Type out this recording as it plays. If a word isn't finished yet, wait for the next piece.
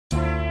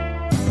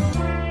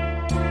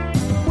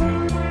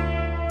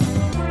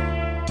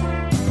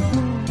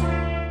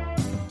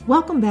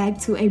Welcome back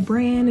to a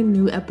brand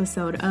new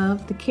episode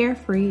of the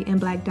Carefree and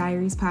Black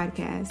Diaries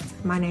podcast.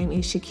 My name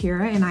is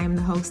Shakira and I am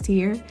the host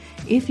here.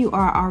 If you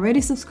are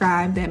already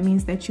subscribed, that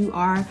means that you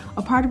are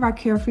a part of our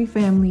Carefree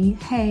family.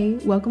 Hey,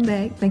 welcome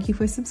back. Thank you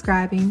for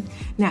subscribing.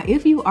 Now,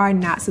 if you are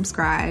not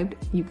subscribed,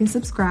 you can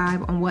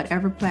subscribe on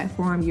whatever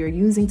platform you're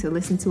using to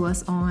listen to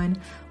us on,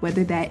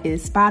 whether that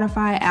is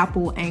Spotify,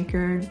 Apple,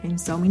 Anchor,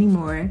 and so many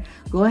more.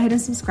 Go ahead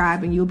and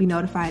subscribe and you'll be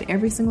notified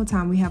every single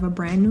time we have a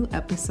brand new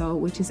episode,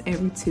 which is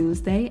every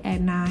Tuesday at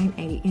 9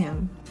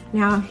 a.m.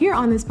 Now, here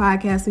on this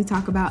podcast, we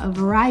talk about a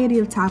variety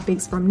of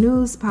topics from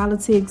news,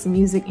 politics,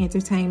 music,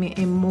 entertainment,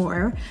 and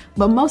more.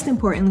 But most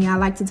importantly, I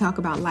like to talk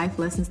about life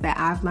lessons that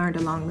I've learned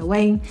along the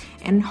way,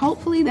 and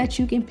hopefully that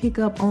you can pick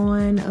up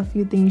on a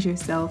few things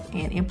yourself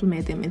and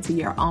implement them into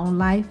your own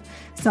life.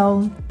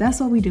 So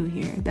that's what we do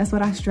here. That's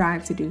what I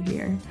strive to do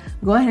here.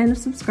 Go ahead and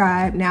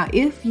subscribe. Now,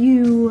 if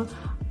you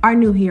are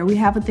new here, we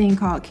have a thing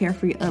called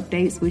Carefree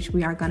Updates, which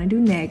we are going to do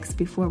next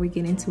before we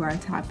get into our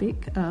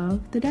topic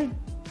of the day.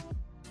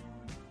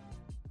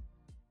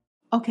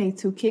 Okay,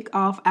 to kick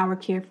off our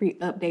Carefree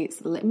Updates,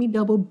 let me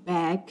double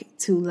back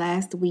to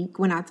last week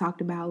when I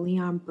talked about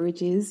Leon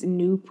Bridges'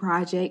 new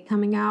project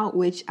coming out,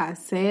 which I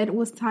said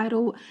was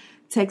titled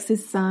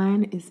Texas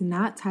Sun. It's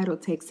not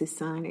titled Texas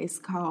Sun. It's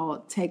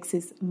called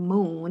Texas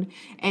Moon.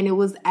 And it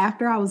was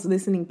after I was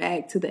listening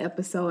back to the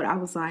episode, I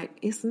was like,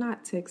 it's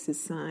not Texas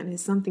Sun.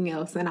 It's something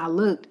else. And I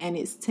looked and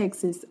it's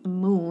Texas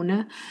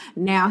Moon.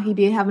 Now, he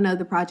did have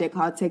another project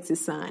called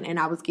Texas Sun, and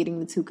I was getting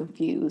the two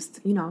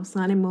confused. You know,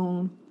 sun and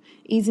moon.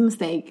 Easy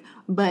mistake.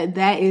 But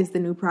that is the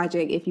new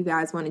project if you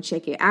guys want to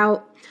check it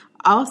out.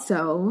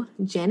 Also,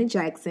 Janet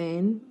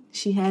Jackson,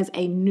 she has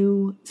a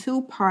new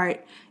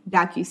 2-part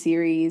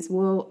docuseries.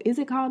 Well, is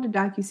it called a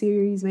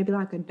docuseries? Maybe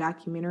like a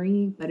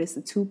documentary, but it's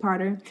a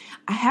 2-parter.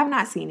 I have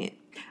not seen it.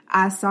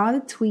 I saw the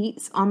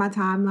tweets on my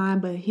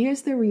timeline, but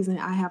here's the reason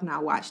I have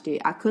not watched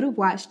it. I could have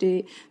watched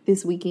it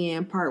this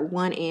weekend, part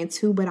 1 and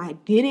 2, but I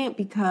didn't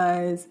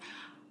because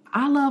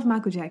I love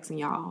Michael Jackson,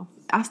 y'all.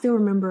 I still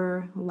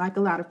remember, like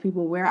a lot of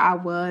people, where I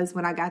was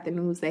when I got the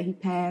news that he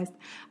passed.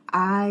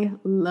 I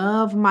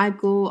love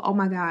Michael, oh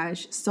my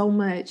gosh, so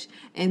much.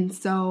 And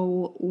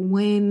so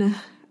when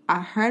I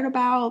heard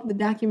about the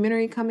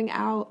documentary coming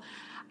out,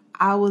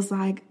 I was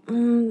like,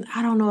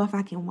 I don't know if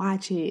I can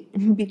watch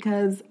it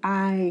because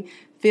I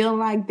feel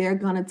like they're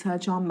going to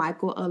touch on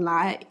Michael a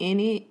lot in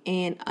it.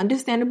 And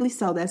understandably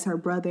so, that's her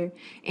brother.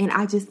 And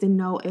I just didn't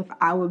know if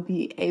I would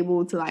be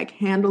able to like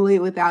handle it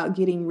without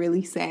getting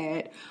really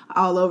sad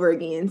all over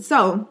again.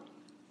 So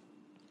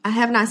I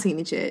have not seen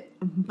it yet,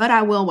 but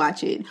I will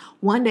watch it.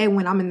 One day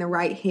when I'm in the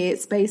right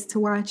headspace to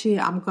watch it,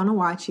 I'm going to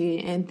watch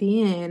it. And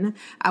then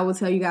I will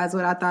tell you guys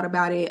what I thought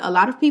about it. A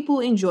lot of people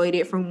enjoyed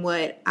it from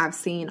what I've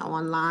seen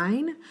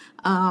online.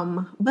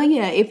 But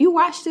yeah, if you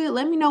watched it,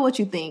 let me know what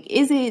you think.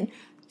 Is it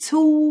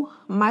too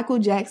Michael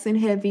Jackson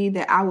heavy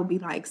that I would be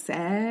like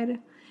sad?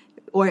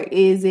 Or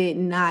is it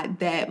not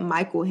that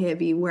Michael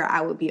heavy where I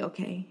would be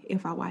okay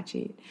if I watch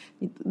it?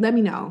 Let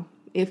me know.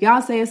 If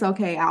y'all say it's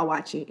okay, I'll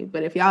watch it.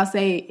 But if y'all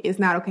say it's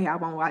not okay, I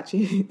won't watch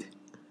it.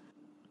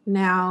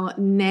 Now,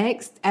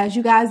 next, as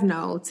you guys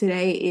know,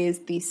 today is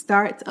the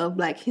start of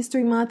Black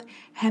History Month.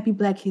 Happy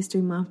Black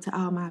History Month to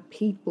all my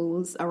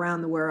peoples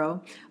around the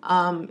world,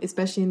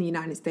 especially in the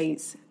United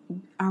States.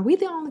 Are we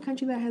the only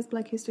country that has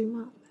Black History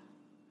Month?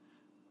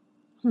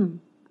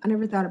 I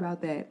never thought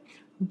about that.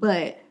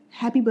 But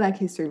happy Black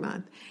History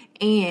Month.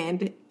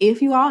 And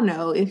if you all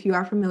know, if you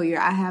are familiar,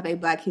 I have a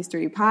Black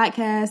History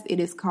podcast. It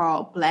is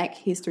called Black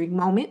History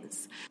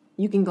Moments.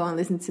 You can go and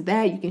listen to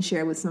that. You can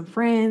share with some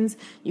friends.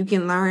 You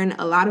can learn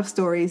a lot of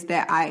stories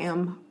that I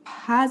am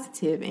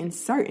positive and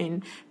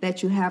certain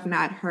that you have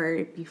not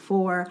heard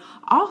before.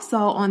 Also,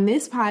 on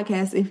this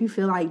podcast, if you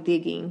feel like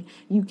digging,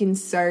 you can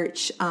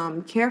search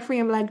Carefree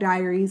and Black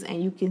Diaries,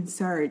 and you can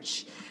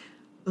search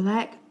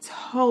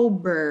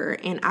Blacktober,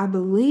 and I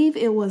believe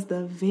it was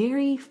the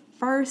very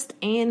first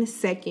and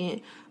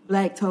second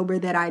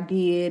Blacktober that I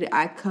did.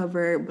 I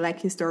covered Black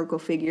historical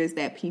figures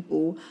that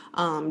people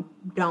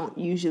don't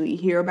usually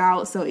hear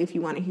about. So if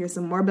you want to hear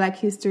some more Black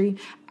history,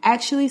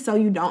 actually, so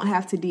you don't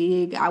have to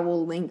dig, I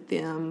will link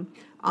them.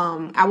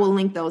 I will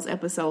link those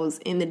episodes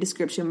in the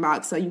description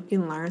box so you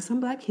can learn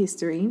some Black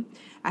history.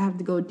 I have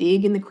to go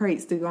dig in the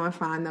crates to go and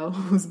find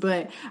those,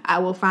 but I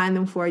will find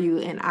them for you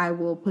and I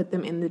will put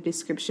them in the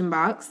description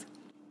box.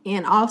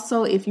 And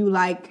also, if you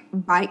like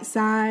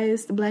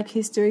bite-sized Black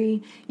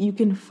history, you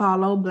can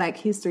follow Black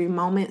History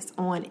Moments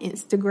on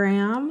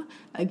Instagram.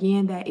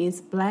 Again, that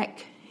is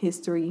Black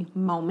History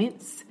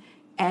Moments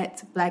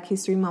at Black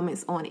History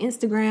Moments on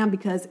Instagram,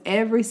 because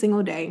every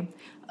single day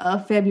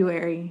of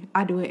February,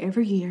 I do it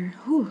every year.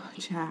 Whew,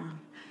 child.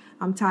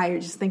 I'm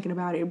tired just thinking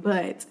about it,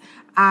 but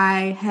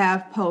I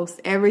have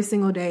posts every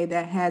single day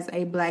that has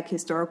a Black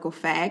historical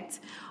fact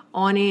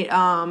on it.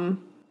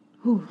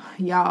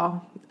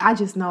 Y'all, I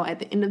just know at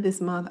the end of this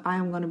month, I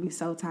am going to be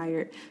so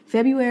tired.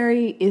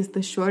 February is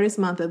the shortest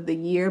month of the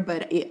year,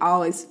 but it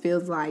always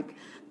feels like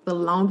the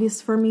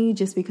longest for me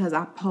just because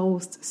I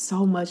post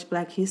so much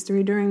Black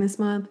history during this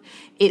month.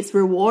 It's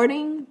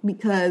rewarding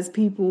because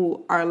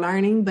people are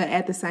learning, but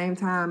at the same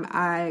time,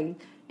 I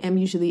am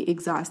usually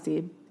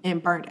exhausted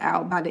and burnt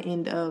out by the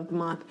end of the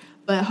month.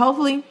 But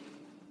hopefully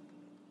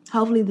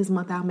this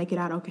month I'll make it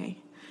out okay.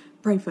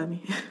 Pray for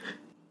me.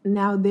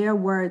 Now, there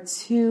were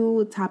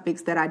 2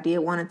 topics that I did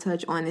want to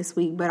touch on this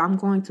week, but I'm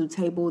going to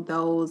table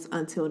those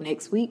until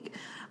next week.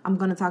 I'm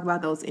going to talk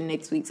about those in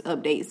next week's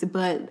updates.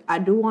 But I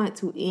do want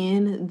to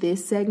end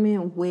this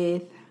segment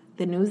with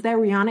the news that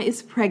Rihanna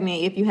is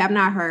pregnant. If you have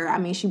not heard, I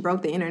mean, she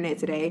broke the internet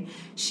today.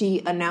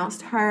 She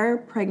announced her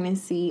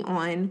pregnancy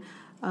on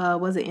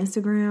was it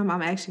Instagram?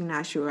 I'm actually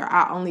not sure.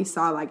 I only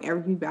saw like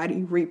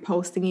everybody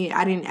reposting it.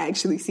 I didn't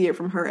actually see it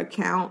from her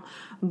account,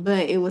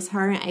 but it was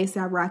her and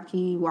A$AP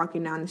Rocky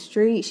walking down the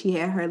street. She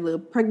had her little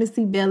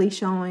pregnancy belly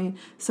showing.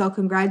 So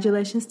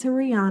congratulations to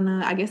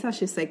Rihanna. I guess I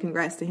should say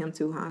congrats to him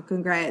too, huh?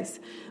 Congrats.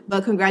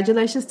 But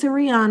congratulations to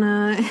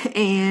Rihanna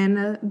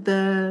and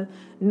the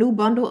new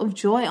bundle of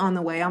joy on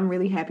the way. I'm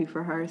really happy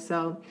for her.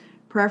 So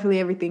prayerfully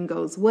everything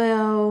goes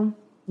well.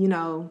 You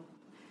know,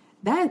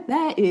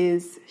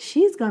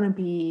 she's going to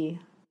be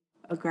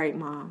a great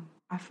mom.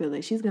 I feel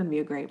it. She's going to be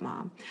a great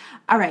mom.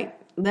 All right,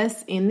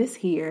 let's end this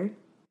here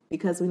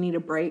because we need a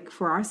break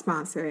for our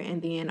sponsor.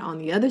 And then on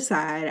the other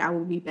side, I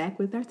will be back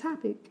with our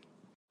topic.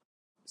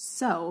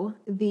 So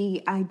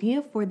the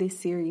idea for this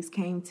series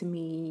came to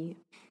me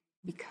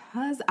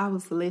because I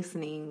was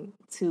listening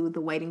to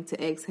the Waiting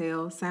to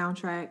Exhale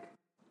soundtrack,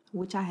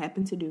 which I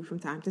happen to do from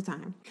time to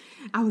time.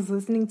 I was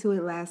listening to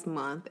it last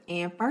month.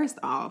 And first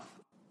off,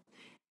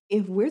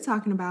 if we're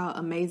talking about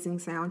amazing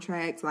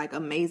soundtracks, like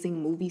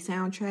amazing movie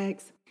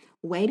soundtracks,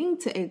 Waiting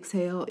to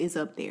Exhale is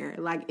up there.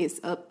 Like,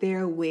 it's up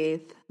there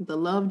with the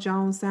Love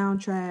Jones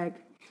soundtrack.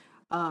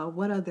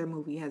 What other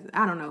movie has it?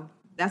 I don't know.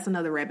 That's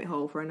another rabbit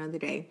hole for another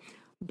day.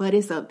 But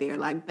it's up there.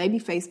 Like,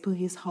 Babyface put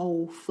his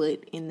whole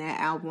foot in that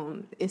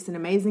album. It's an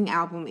amazing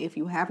album. If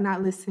you have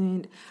not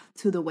listened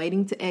to the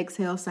Waiting to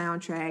Exhale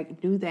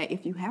soundtrack, do that.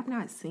 If you have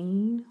not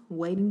seen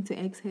Waiting to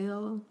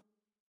Exhale,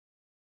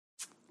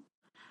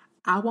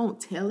 I won't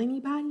tell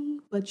anybody,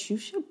 but you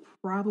should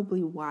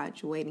probably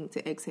watch Waiting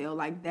to Exhale.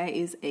 Like, that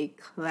is a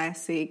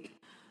classic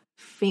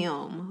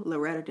film.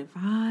 Loretta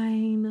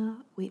Devine,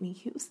 Whitney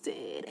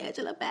Houston,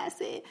 Angela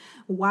Bassett.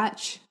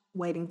 Watch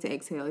Waiting to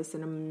Exhale. It's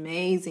an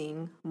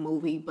amazing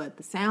movie, but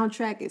the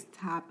soundtrack is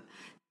top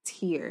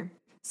tier.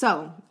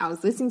 So I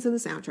was listening to the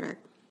soundtrack,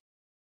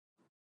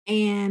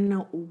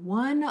 and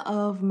one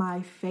of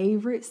my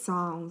favorite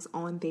songs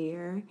on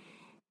there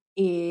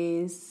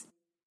is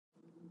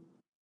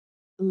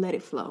Let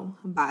It Flow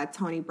by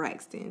Toni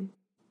Braxton.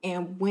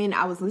 And when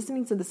I was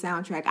listening to the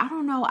soundtrack, I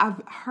don't know,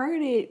 I've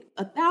heard it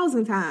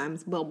 1,000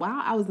 times, but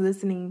while I was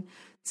listening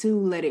to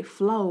Let It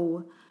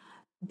Flow,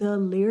 the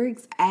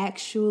lyrics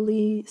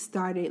actually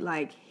started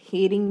like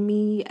hitting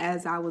me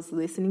as I was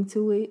listening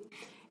to it.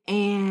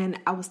 And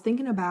I was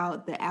thinking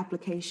about the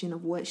application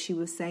of what she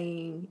was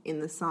saying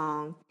in the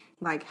song,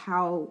 like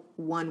how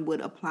one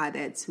would apply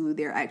that to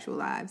their actual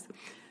lives.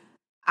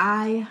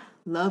 I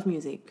love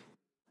music.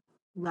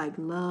 Like,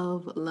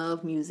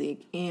 love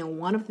music. And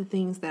one of the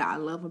things that I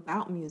love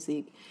about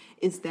music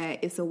is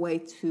that it's a way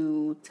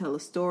to tell a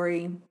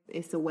story.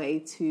 It's a way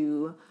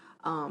to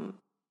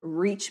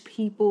reach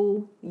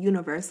people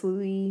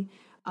universally.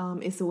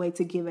 It's a way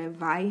to give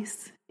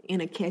advice in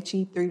a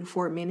catchy 3 to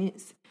 4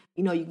 minutes.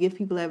 You know, you give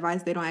people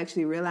advice, they don't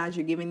actually realize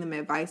you're giving them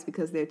advice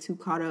because they're too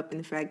caught up in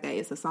the fact that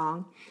it's a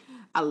song.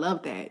 I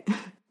love that.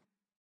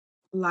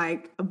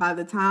 Like, by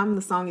the time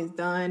the song is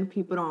done,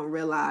 people don't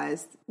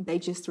realize they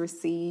just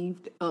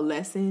received a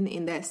lesson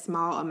in that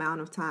small amount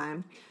of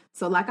time.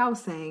 So like I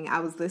was saying, I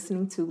was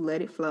listening to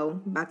Let It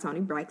Flow by Toni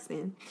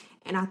Braxton,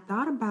 and I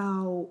thought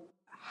about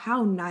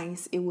how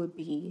nice it would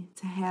be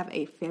to have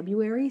a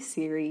February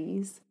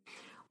series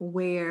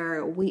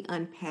where we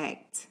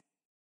unpacked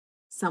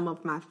some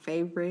of my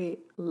favorite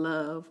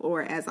love,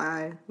 or as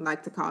I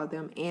like to call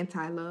them,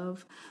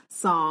 anti-love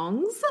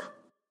songs.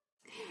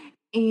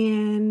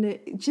 And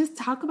just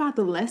talk about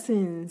the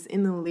lessons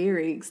in the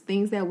lyrics,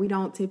 things that we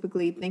don't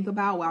typically think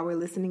about while we're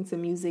listening to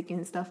music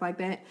and stuff like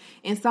that.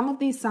 And some of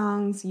these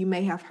songs you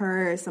may have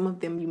heard, some of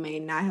them you may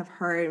not have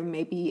heard.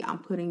 Maybe I'm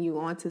putting you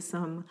onto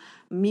some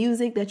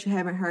music that you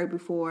haven't heard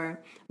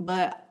before.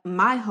 But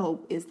my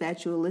hope is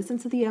that you'll listen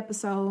to the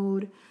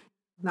episode,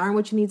 learn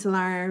what you need to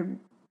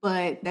learn,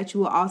 but that you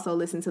will also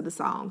listen to the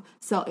song.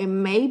 So it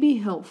may be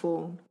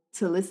helpful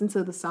to listen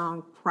to the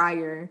song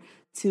prior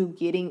to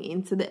getting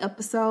into the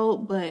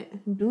episode, but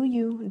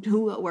do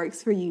what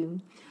works for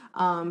you.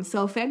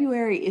 So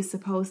February is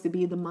supposed to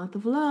be the month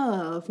of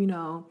love, you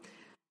know,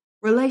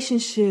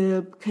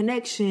 relationship,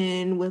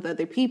 connection with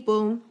other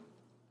people.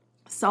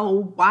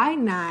 So why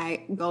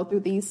not go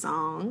through these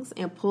songs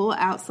and pull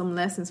out some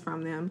lessons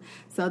from them?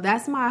 So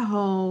that's my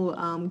whole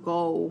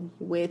goal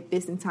with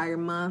this entire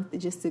month,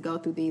 just to go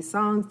through these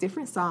songs,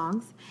 different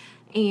songs,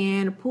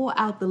 and pull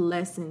out the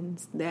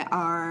lessons that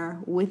are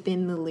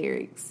within the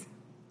lyrics.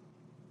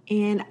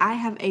 And I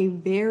have a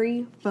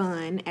very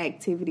fun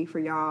activity for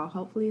y'all.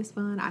 Hopefully it's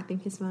fun. I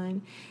think it's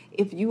fun.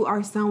 If you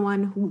are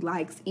someone who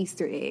likes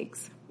Easter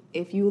eggs,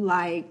 if you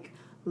like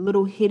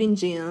little hidden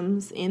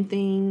gems and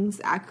things,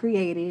 I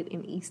created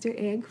an Easter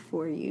egg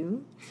for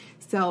you.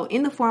 So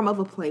in the form of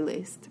a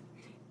playlist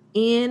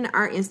in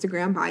our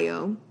Instagram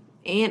bio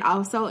and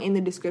also in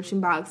the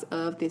description box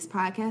of this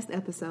podcast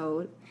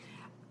episode,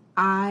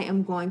 I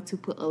am going to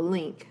put a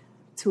link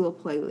to a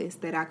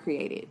playlist that I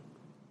created.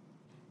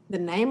 The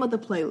name of the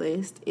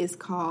playlist is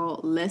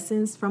called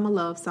Lessons from a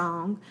Love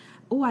Song.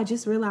 Oh, I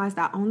just realized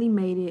I only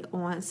made it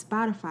on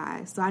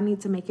Spotify, so I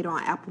need to make it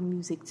on Apple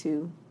Music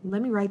too.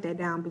 Let me write that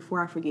down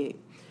before I forget.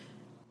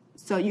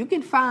 So you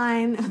can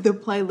find the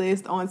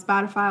playlist on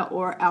Spotify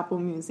or Apple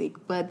Music,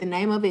 but the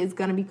name of it is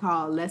going to be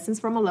called Lessons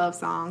from a Love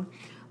Song,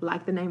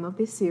 like the name of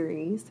this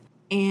series.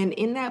 And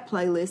in that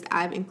playlist,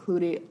 I've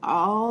included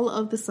all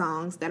of the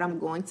songs that I'm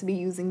going to be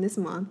using this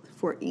month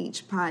for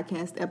each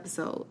podcast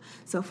episode.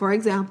 So, for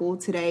example,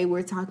 today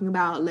we're talking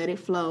about Let It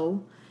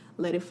Flow.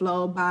 Let It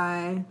Flow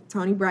by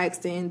Toni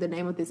Braxton. The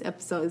name of this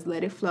episode is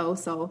Let It Flow.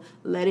 So,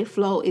 Let It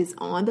Flow is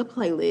on the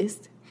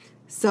playlist.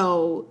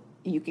 So,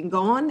 you can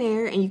go on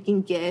there and you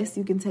can guess.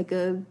 You can take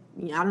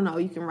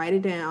you can write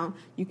it down.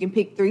 You can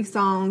pick 3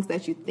 songs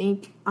that you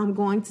think I'm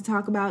going to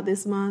talk about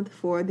this month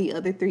for the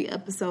other 3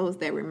 episodes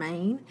that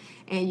remain.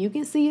 And you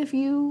can see if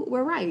you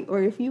were right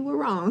or if you were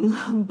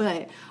wrong.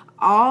 But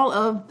all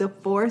of the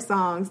 4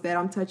 songs that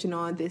I'm touching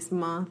on this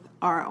month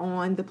are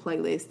on the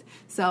playlist.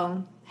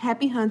 So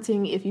happy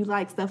hunting. If you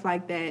like stuff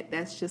like that,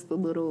 that's just a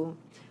little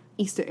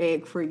Easter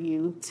egg for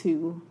you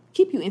to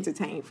keep you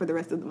entertained for the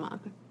rest of the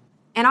month.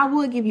 And I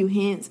would give you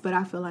hints, but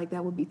I feel like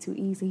that would be too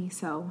easy.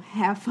 So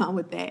have fun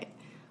with that.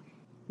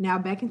 Now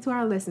back into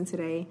our lesson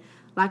today.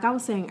 Like I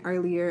was saying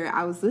earlier,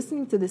 I was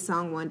listening to this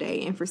song one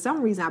day, and for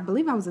some reason, I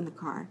believe I was in the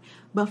car,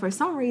 but for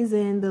some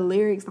reason, the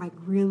lyrics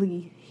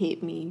really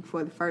hit me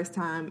for the first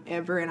time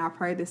ever, and I've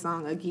heard this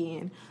song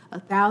again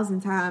 1,000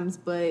 times,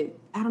 but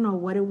I don't know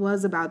what it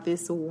was about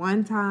this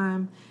one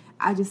time.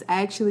 I just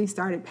actually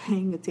started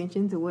paying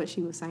attention to what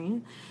she was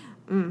saying.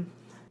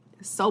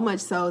 So much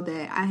so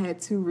that I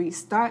had to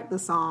restart the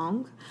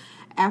song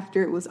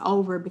after it was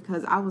over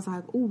because I was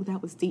like, ooh,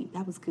 that was deep.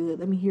 That was good.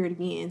 Let me hear it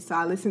again. So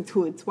I listened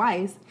to it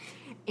twice.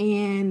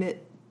 And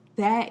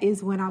that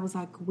is when I was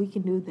like, we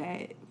can do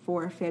that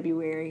for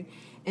February.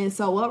 And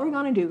so what we're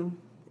going to do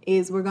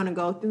is we're going to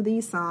go through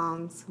these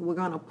songs. We're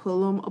going to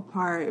pull them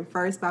apart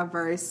verse by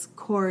verse,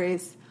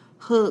 chorus,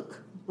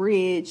 hook,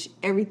 bridge,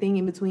 everything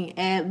in between,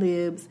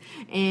 ad-libs,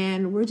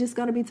 and we're just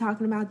going to be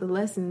talking about the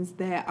lessons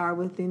that are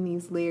within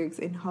these lyrics,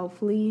 and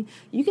hopefully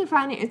you can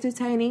find it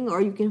entertaining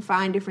or you can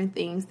find different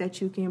things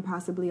that you can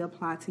possibly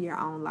apply to your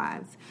own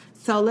lives.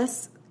 So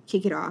let's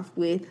kick it off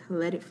with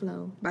Let It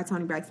Flow by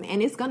Toni Braxton,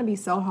 and it's going to be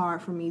so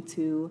hard for me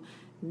to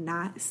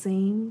not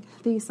sing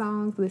these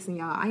songs. Listen,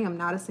 y'all, I am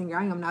not a singer.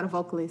 I am not a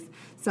vocalist.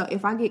 So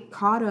if I get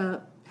caught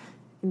up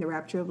in the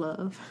rapture of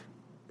love,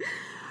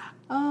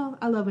 oh,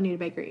 I love Anita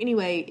Baker.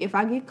 Anyway, if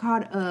I get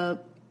caught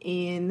up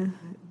in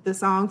the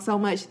song so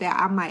much that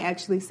I might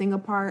actually sing a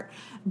part,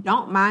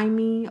 don't mind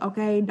me,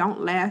 okay?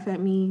 Don't laugh at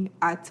me.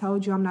 I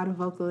told you I'm not a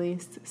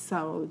vocalist,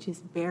 so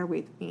just bear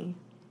with me.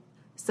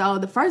 So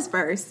the first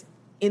verse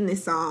in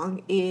this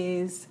song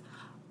is,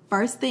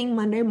 first thing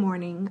Monday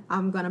morning,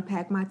 I'm going to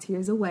pack my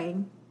tears away.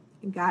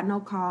 Got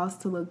no cause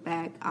to look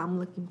back. I'm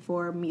looking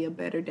for me a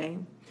better day.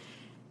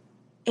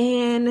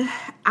 And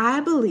I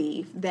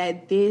believe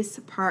that this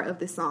part of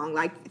the song,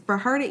 for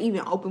her to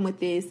even open with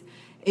this,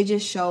 it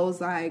just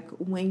shows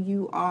when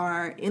you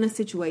are in a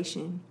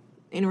situation,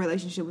 in a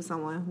relationship with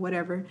someone,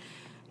 whatever,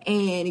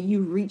 and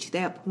you reach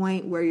that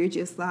point where you're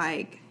just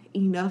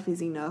enough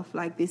is enough.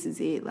 This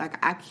is it.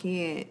 I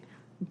can't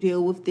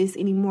deal with this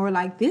anymore.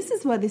 This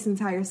is what this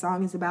entire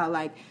song is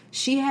about.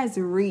 She has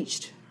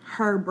reached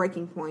her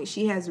breaking point.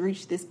 She has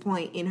reached this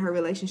point in her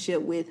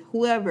relationship with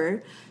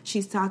whoever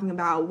she's talking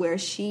about where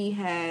she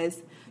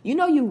has,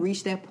 you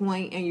reach that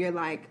point and you're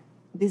like,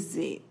 this is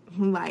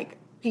it.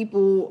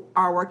 People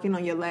are working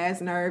on your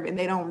last nerve and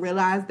they don't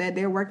realize that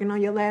they're working on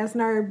your last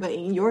nerve. But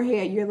in your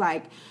head, you're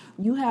like,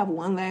 you have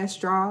one last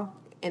straw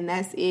and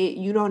that's it.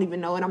 You don't even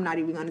know it. I'm not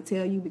even going to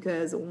tell you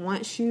because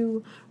once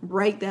you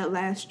break that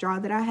last straw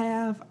that I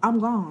have, I'm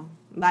gone.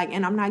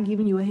 And I'm not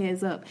giving you a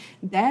heads up.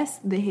 That's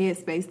the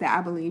headspace that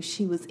I believe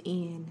she was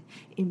in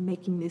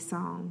making this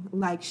song.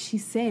 She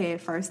said,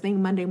 first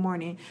thing Monday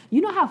morning. You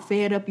know how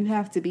fed up you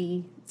have to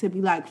be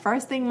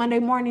first thing Monday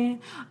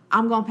morning,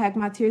 I'm going to pack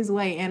my tears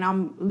away and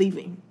I'm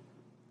leaving.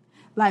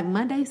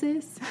 Monday,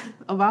 sis,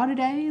 of all the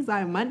days,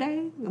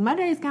 Monday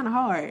is kind of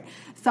hard.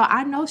 So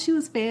I know she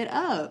was fed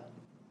up.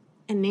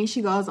 And then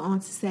she goes on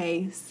to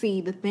say,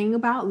 see, the thing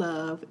about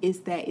love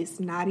is that it's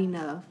not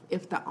enough.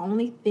 If the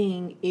only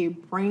thing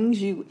it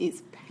brings you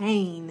is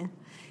pain,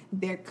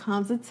 there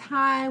comes a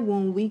time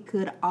when we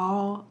could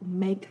all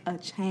make a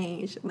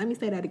change. Let me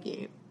say that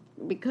again,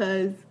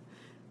 because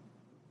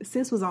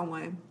sis was on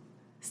one.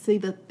 See,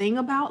 the thing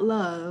about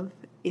love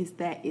is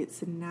that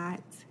it's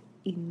not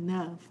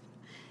enough.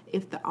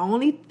 If the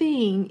only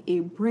thing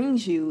it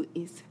brings you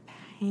is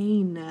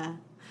pain.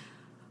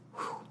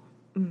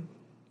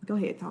 Go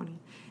ahead, Tony.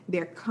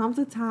 There comes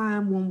a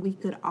time when we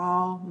could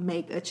all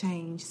make a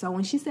change. So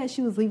when she said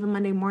she was leaving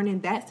Monday morning,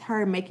 that's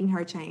her making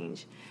her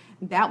change.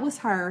 That was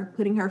her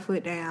putting her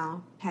foot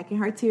down, packing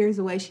her tears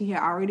away. She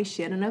had already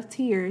shed enough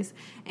tears,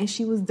 and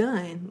she was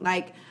done.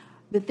 Like,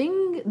 the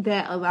thing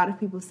that a lot of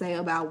people say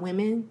about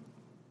women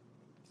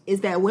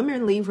is that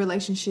women leave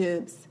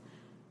relationships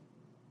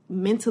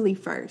mentally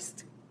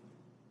first.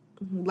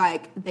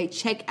 Like, they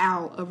check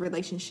out of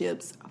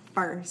relationships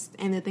first.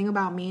 And the thing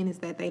about men is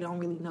that they don't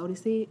really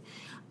notice it.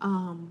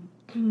 I'm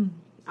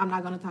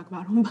not going to talk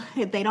about them,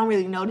 but they don't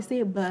really notice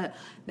it. But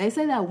they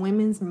say that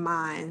women's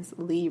minds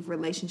leave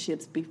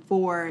relationships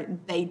before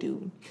they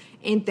do.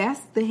 And that's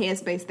the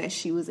headspace that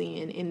she was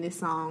in this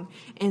song.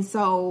 And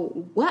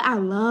so what I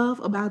love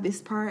about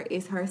this part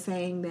is her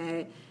saying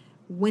that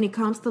when it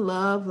comes to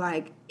love,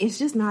 like, it's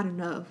just not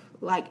enough.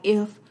 Like,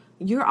 if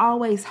you're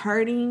always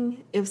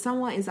hurting, if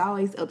someone is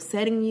always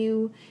upsetting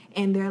you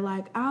and they're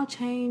like, I'll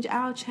change,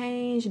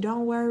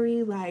 don't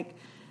worry, like,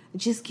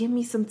 just give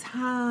me some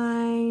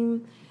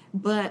time,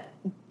 but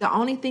the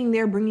only thing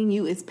they're bringing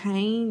you is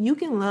pain, you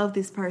can love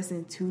this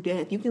person to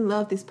death. You can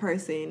love this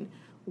person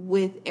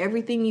with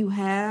everything you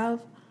have,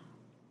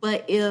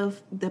 but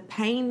if the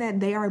pain that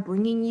they are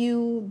bringing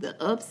you,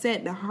 the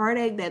upset, the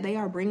heartache that they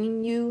are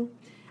bringing you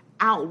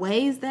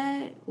outweighs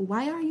that,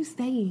 why are you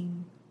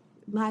staying?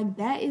 Like,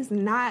 that is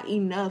not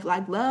enough.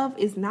 Like, love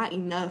is not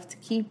enough to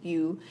keep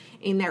you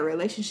in that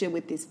relationship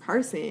with this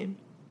person.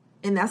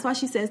 And that's why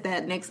she says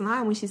that next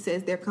line when she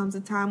says there comes a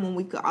time when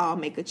we could all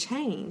make a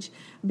change.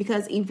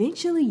 Because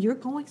eventually you're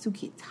going to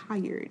get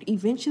tired.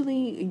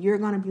 Eventually you're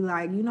going to be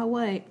like, you know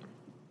what?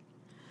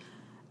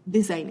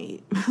 This ain't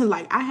it.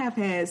 Like, I have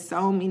had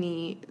so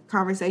many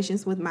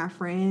conversations with my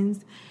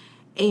friends.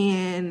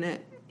 And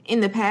in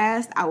the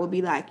past, I would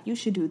be like, you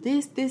should do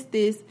this.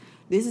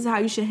 This is how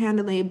you should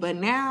handle it. But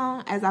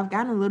now, as I've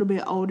gotten a little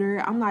bit older,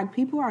 I'm like,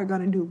 people are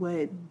going to do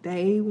what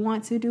they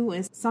want to do.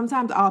 And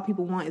sometimes all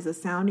people want is a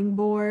sounding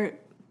board.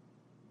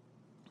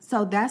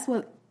 So that's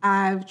what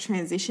I've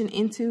transitioned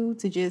into,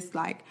 to just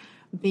like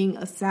being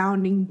a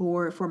sounding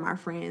board for my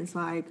friends.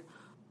 Like,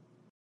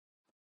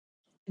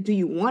 do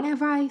you want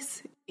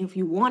advice? If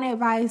you want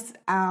advice,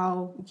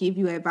 I'll give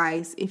you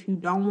advice. If you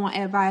don't want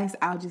advice,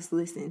 I'll just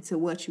listen to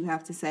what you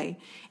have to say.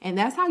 And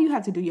that's how you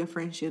have to do your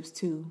friendships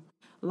too.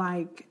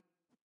 Like,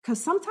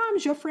 because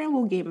sometimes your friend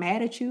will get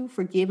mad at you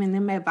for giving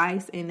them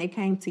advice and they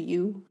came to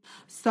you.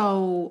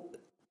 So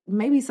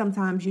maybe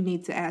sometimes you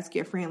need to ask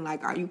your friend,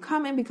 like, are you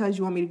coming because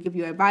you want me to give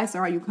you advice,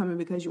 or are you coming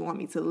because you want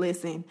me to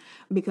listen?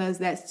 Because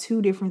that's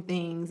two different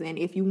things. And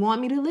if you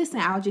want me to listen,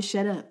 I'll just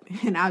shut up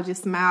and I'll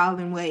just smile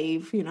and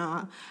wave,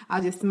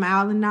 I'll just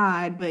smile and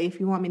nod. But if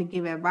you want me to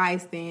give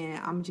advice, then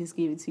I'm just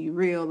giving it to you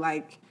real,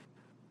 like,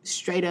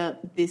 straight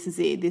up, this is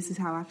it. This is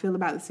how I feel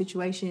about the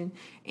situation.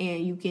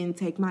 And you can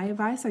take my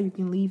advice or you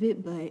can leave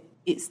it, but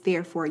it's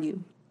there for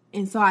you.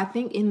 And so I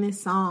think in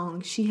this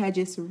song, she had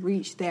just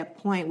reached that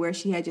point where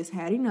she had just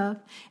had enough,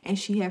 and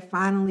she had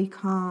finally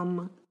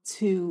come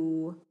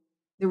to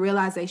the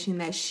realization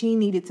that she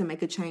needed to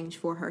make a change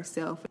for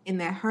herself,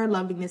 and that her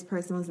loving this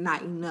person was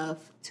not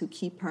enough to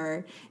keep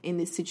her in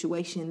this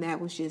situation that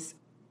was just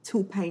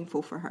too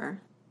painful for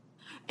her.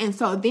 And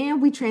so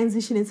then we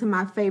transition into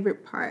my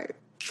favorite part.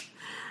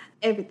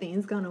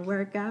 Everything's gonna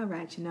work out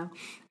right,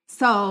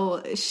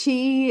 So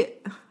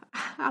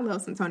I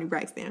love some Toni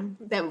Braxton.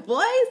 That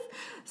voice.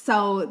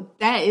 So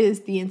that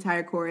is the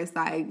entire chorus.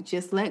 Like,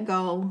 just let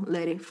go,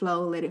 let it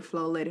flow, let it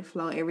flow, let it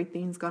flow.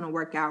 Everything's going to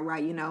work out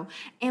right,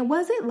 And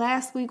was it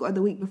last week or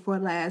the week before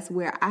last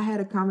where I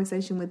had a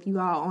conversation with you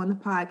all on the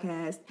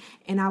podcast,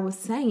 and I was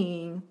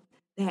saying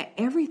that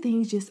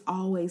everything just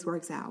always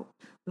works out.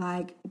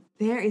 Like,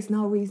 there is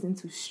no reason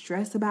to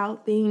stress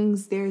about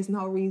things. There is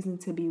no reason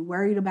to be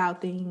worried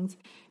about things.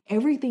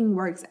 Everything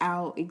works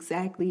out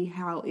exactly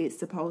how it's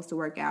supposed to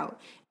work out.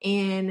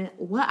 And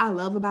what I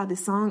love about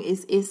this song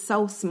is it's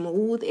so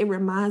smooth. It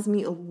reminds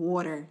me of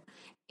water.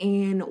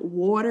 And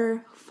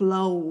water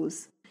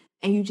flows.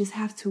 And you just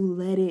have to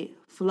let it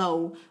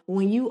flow.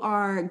 When you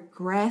are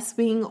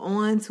grasping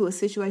onto a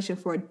situation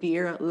for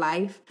dear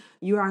life,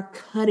 you are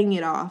cutting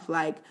it off.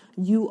 Like,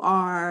 you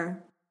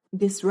are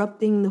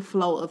disrupting the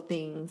flow of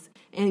things.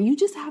 And you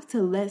just have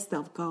to let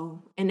stuff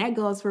go. And that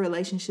goes for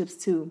relationships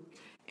too.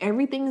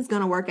 Everything is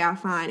going to work out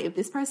fine. If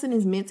this person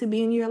is meant to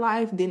be in your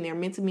life, then they're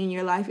meant to be in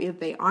your life.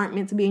 If they aren't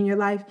meant to be in your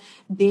life,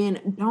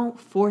 then don't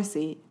force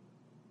it.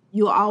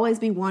 You'll always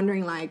be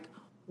wondering, like,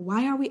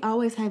 why are we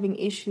always having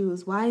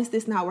issues? Why is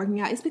this not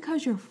working out? It's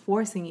because you're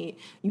forcing it.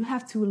 You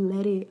have to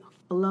let it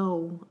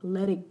flow,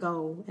 let it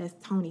go, as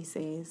Toni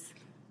says.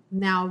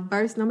 Now,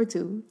 verse number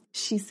 2,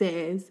 she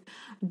says,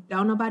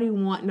 don't nobody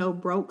want no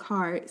broke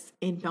hearts,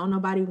 and don't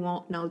nobody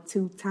want no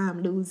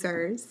two-time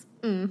losers.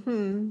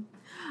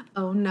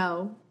 Oh,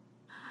 no.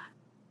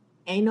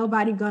 Ain't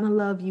nobody gonna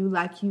love you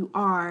like you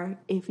are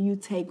if you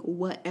take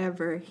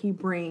whatever he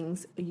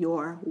brings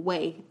your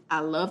way. I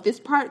love this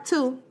part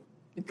too,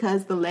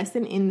 because the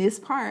lesson in this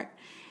part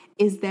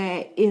is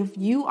that if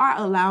you are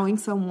allowing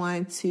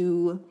someone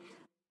to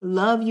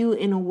love you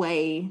in a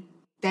way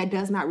that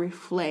does not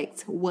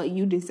reflect what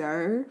you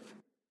deserve,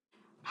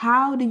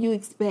 how do you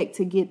expect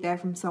to get that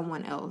from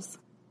someone else?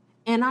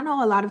 And I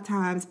know a lot of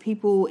times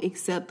people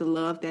accept the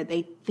love that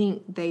they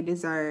think they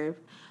deserve,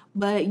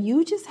 but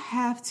you just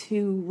have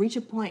to reach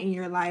a point in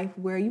your life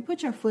where you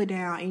put your foot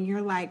down and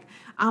you're like,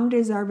 I'm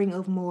deserving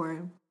of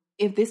more.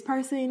 If this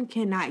person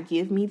cannot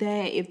give me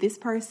that, if this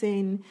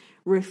person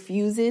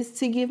refuses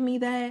to give me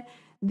that,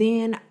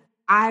 then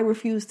I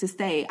refuse to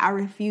stay. I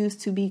refuse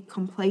to be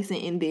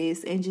complacent in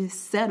this and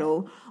just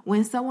settle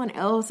when someone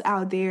else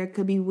out there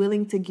could be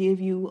willing to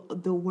give you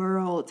the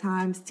world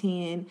times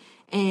 10,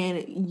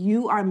 and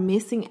you are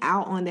missing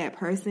out on that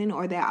person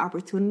or that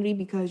opportunity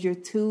because you're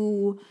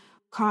too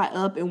caught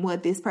up in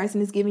what this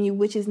person is giving you,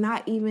 which is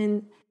not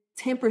even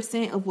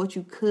 10% of what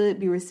you could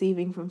be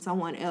receiving from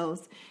someone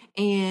else.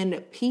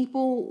 And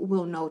people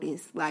will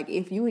notice. Like,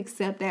 if you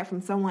accept that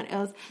from someone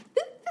else,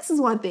 this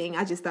is one thing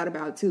I just thought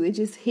about too. It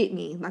just hit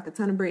me like a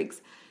ton of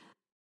bricks.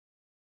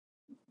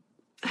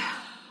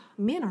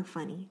 Men are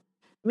funny.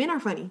 Men are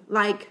funny.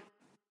 Like,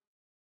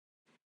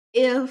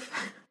 and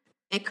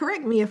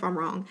correct me if I'm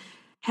wrong,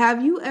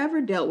 have you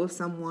ever dealt with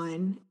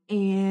someone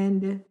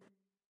and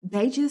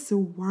they just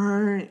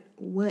weren't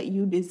what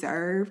you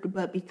deserved,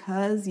 but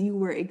because you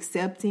were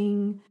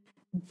accepting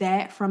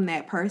that from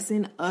that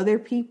person, other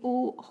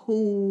people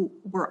who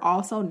were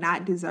also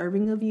not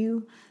deserving of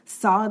you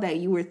saw that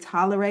you were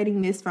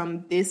tolerating this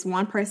from this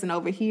one person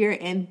over here,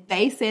 and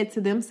they said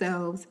to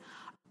themselves,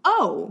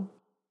 oh,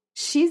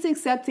 she's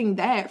accepting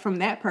that from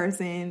that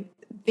person,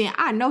 then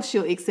I know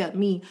she'll accept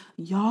me.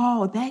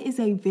 Y'all, that is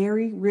a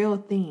very real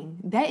thing.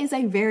 That is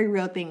a very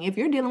real thing. If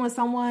you're dealing with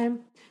someone,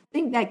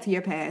 think back to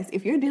your past.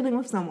 If you're dealing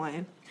with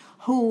someone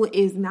who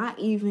is not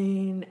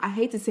even, I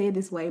hate to say it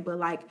this way, but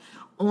like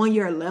on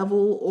your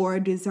level or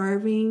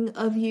deserving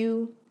of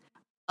you,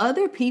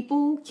 other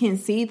people can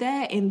see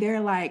that and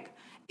they're like,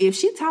 if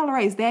she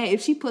tolerates that,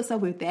 if she puts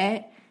up with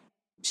that,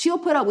 she'll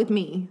put up with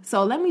me.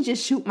 So let me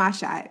just shoot my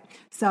shot.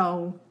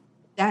 So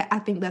I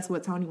think that's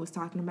what Toni was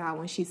talking about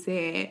when she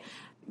said,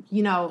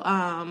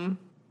 ain't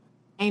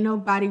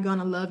nobody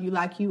gonna love you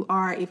like you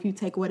are if you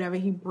take whatever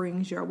he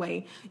brings your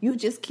way. You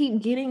just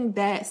keep getting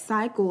that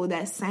cycle,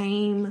 that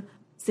same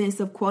sense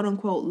of quote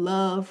unquote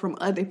love from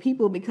other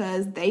people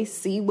because they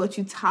see what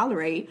you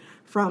tolerate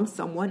from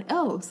someone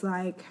else.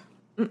 Like,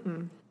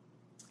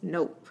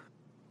 nope.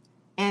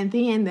 And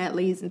then that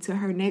leads into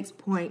her next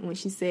point when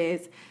she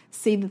says,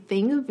 see, the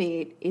thing of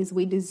it is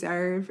we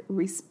deserve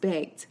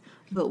respect,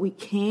 but we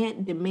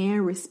can't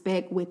demand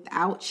respect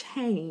without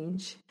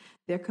change.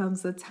 There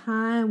comes a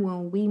time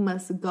when we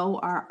must go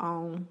our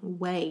own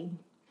way.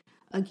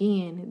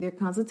 Again, there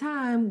comes a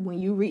time when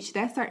you reach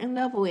that certain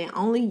level and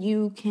only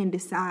you can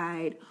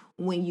decide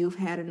when you've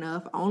had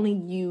enough. Only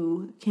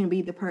you can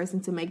be the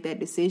person to make that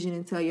decision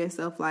and tell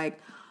yourself, like,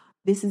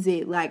 this is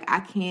it. Like, I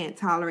can't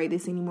tolerate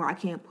this anymore. I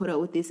can't put up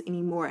with this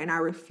anymore. And I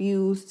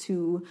refuse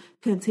to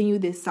continue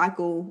this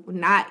cycle,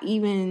 not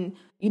even,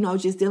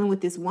 just dealing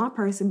with this one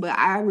person, but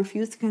I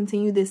refuse to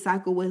continue this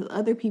cycle with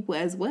other people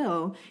as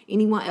well.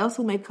 Anyone else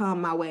who may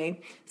come my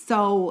way.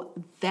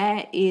 So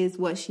that is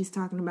what she's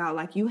talking about.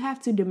 Like, you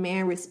have to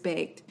demand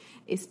respect,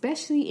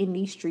 especially in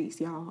these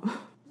streets, y'all.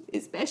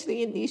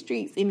 Especially in these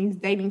streets, in these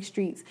dating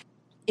streets.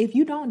 If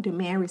you don't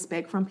demand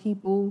respect from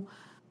people,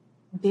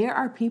 there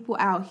are people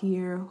out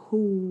here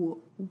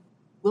who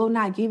will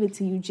not give it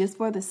to you just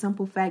for the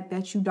simple fact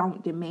that you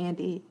don't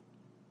demand it.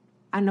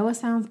 I know it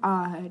sounds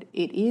odd.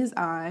 It is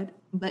odd,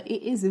 but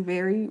it is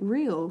very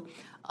real.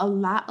 A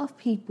lot of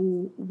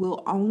people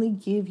will only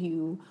give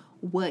you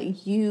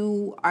what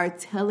you are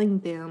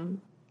telling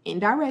them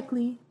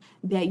indirectly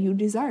that you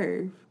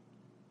deserve.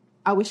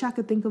 I wish I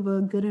could think of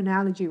a good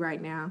analogy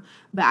right now,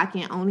 but I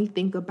can only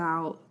think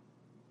about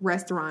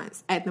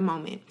restaurants at the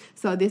moment.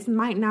 So this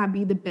might not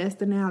be the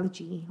best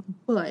analogy,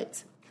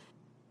 but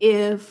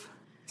if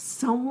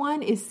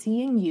someone is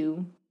seeing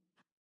you,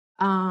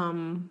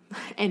 and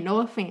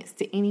no offense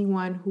to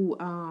anyone who,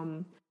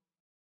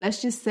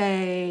 let's just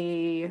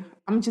say,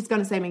 I'm just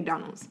going to say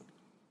McDonald's.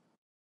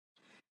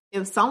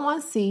 If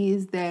someone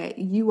sees that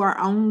you are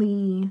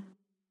only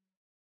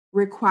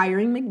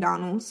requiring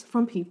McDonald's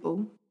from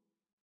people,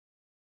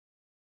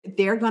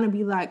 they're going to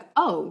be like,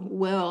 oh,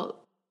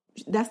 well,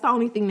 that's the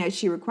only thing that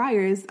she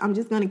requires. I'm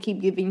just going to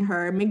keep giving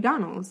her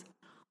McDonald's.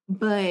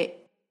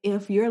 But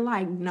if you're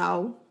like,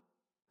 no,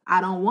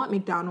 I don't want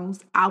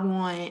McDonald's. I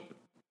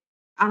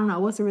don't know,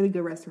 what's a really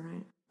good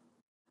restaurant?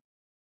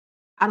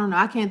 I don't know.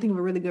 I can't think of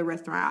a really good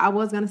restaurant. I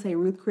was going to say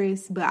Ruth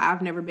Chris, but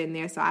I've never been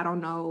there, so I don't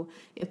know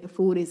if the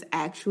food is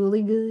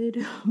actually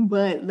good.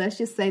 But let's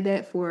just say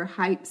that for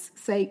hype's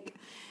sake,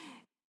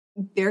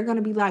 they're going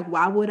to be like,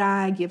 why would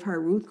I give her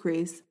Ruth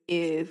Chris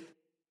if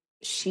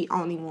she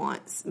only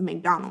wants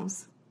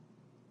McDonald's?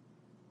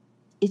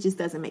 It just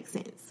doesn't make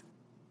sense.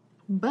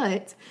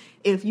 But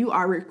if you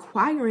are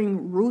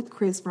requiring Ruth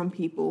Chris from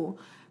people,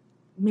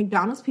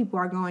 McDonald's people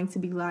are going to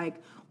be like,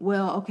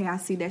 well, okay, I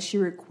see that she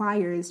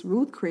requires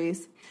Ruth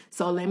Chris,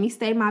 so let me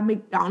stay my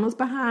McDonald's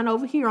behind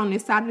over here on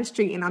this side of the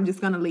street, and I'm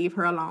just going to leave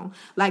her alone.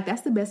 Like,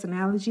 that's the best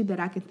analogy that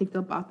I can think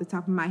of off the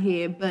top of my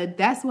head, but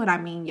that's what I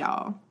mean,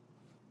 y'all.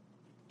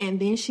 And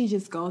then she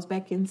just goes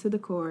back into the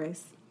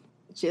chorus.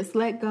 Just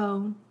let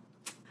go.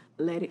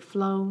 Let it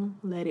flow.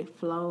 Let it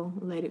flow.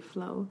 Let it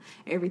flow.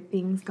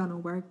 Everything's going to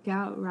work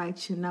out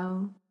right, you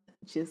know.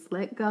 Just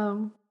let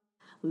go.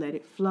 Let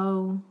it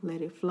flow,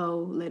 let it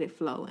flow, let it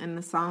flow. And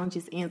the song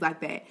just ends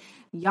like that.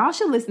 Y'all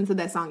should listen to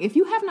that song. If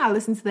you have not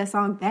listened to that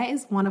song, that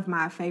is one of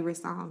my favorite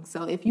songs.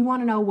 So if you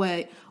want to know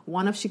what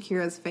one of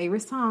Shakira's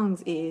favorite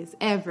songs is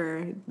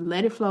ever,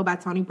 Let It Flow by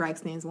Toni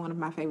Braxton is one of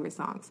my favorite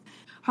songs.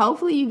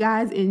 Hopefully you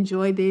guys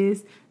enjoy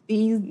this.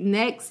 These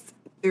next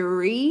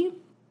 3.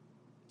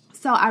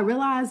 So I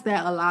realized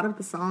that a lot of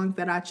the songs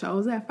that I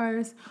chose at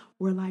first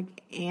were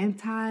like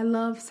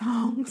anti-love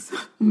songs.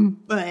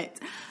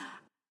 But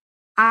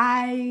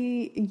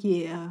I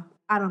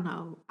don't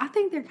know. I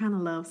think they're kind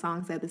of love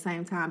songs at the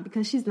same time,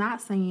 because she's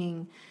not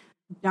saying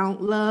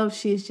don't love.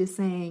 She's just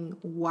saying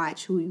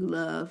watch who you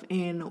love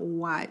and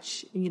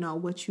watch,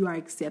 what you are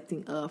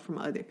accepting of from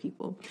other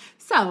people.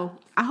 So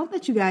I hope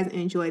that you guys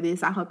enjoy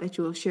this. I hope that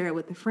you will share it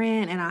with a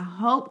friend, and I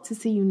hope to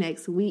see you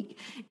next week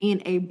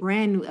in a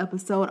brand new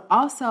episode.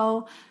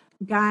 Also,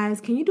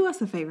 guys, can you do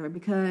us a favor?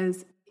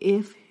 Because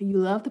if you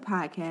love the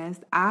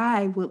podcast,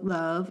 I would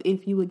love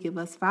if you would give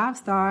us 5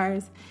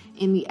 stars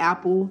in the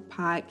Apple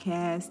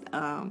Podcast.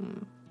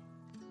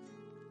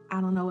 I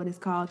don't know what it's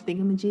called,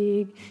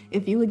 thingamajig.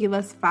 If you would give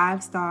us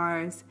 5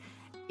 stars,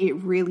 it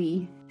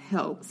really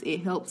helps. It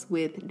helps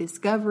with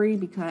discovery,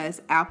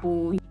 because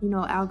Apple,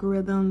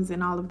 algorithms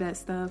and all of that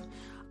stuff,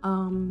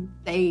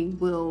 they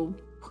will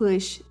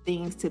push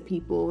things to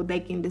people. They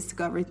can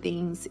discover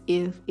things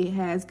if it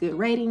has good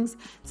ratings.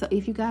 So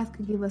if you guys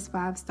could give us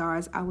 5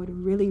 stars, I would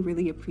really,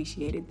 really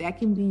appreciate it. That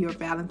can be your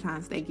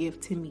Valentine's Day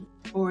gift to me,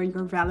 or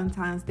your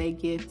Valentine's Day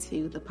gift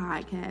to the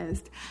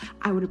podcast.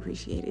 I would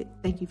appreciate it.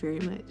 Thank you very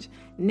much.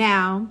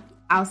 Now,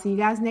 I'll see you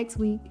guys next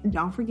week.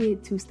 Don't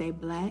forget to stay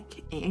black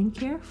and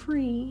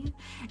carefree.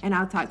 And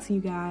I'll talk to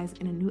you guys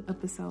in a new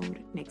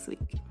episode next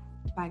week.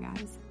 Bye,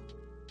 guys.